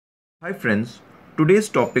Hi friends, today's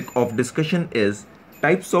topic of discussion is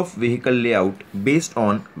types of vehicle layout based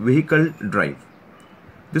on vehicle drive.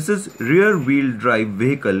 This is rear wheel drive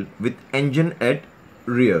vehicle with engine at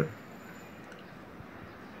rear.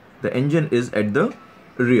 The engine is at the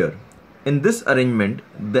rear. In this arrangement,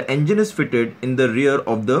 the engine is fitted in the rear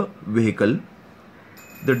of the vehicle.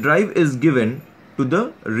 The drive is given to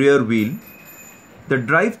the rear wheel. The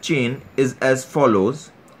drive chain is as follows: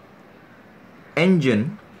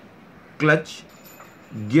 engine, clutch,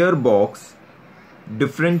 gearbox,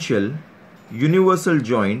 differential, universal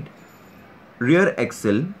joint, rear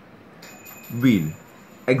axle, wheel.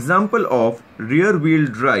 Example of rear wheel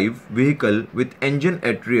drive vehicle with engine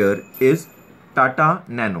at rear is Tata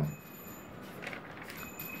Nano.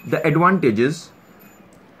 The advantages: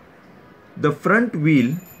 the front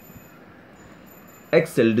wheel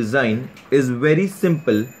axle design is very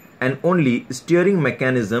simple and only steering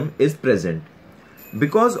mechanism is present.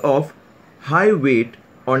 Because of high weight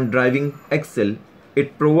on driving axle,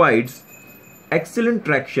 it provides excellent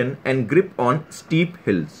traction and grip on steep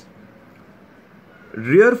hills.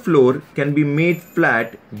 Rear floor can be made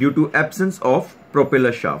flat due to absence of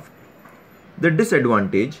propeller shaft. The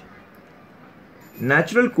disadvantage: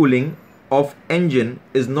 natural cooling of engine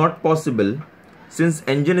is not possible since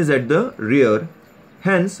engine is at the rear,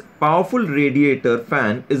 hence powerful radiator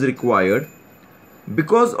fan is required.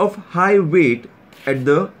 Because of high weight at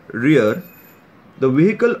the rear, the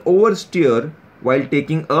vehicle oversteer while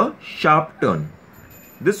taking a sharp turn.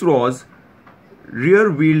 This was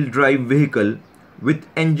rear wheel drive vehicle with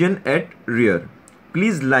engine at rear.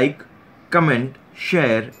 Please like, comment,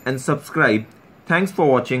 share and subscribe. Thanks for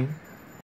watching.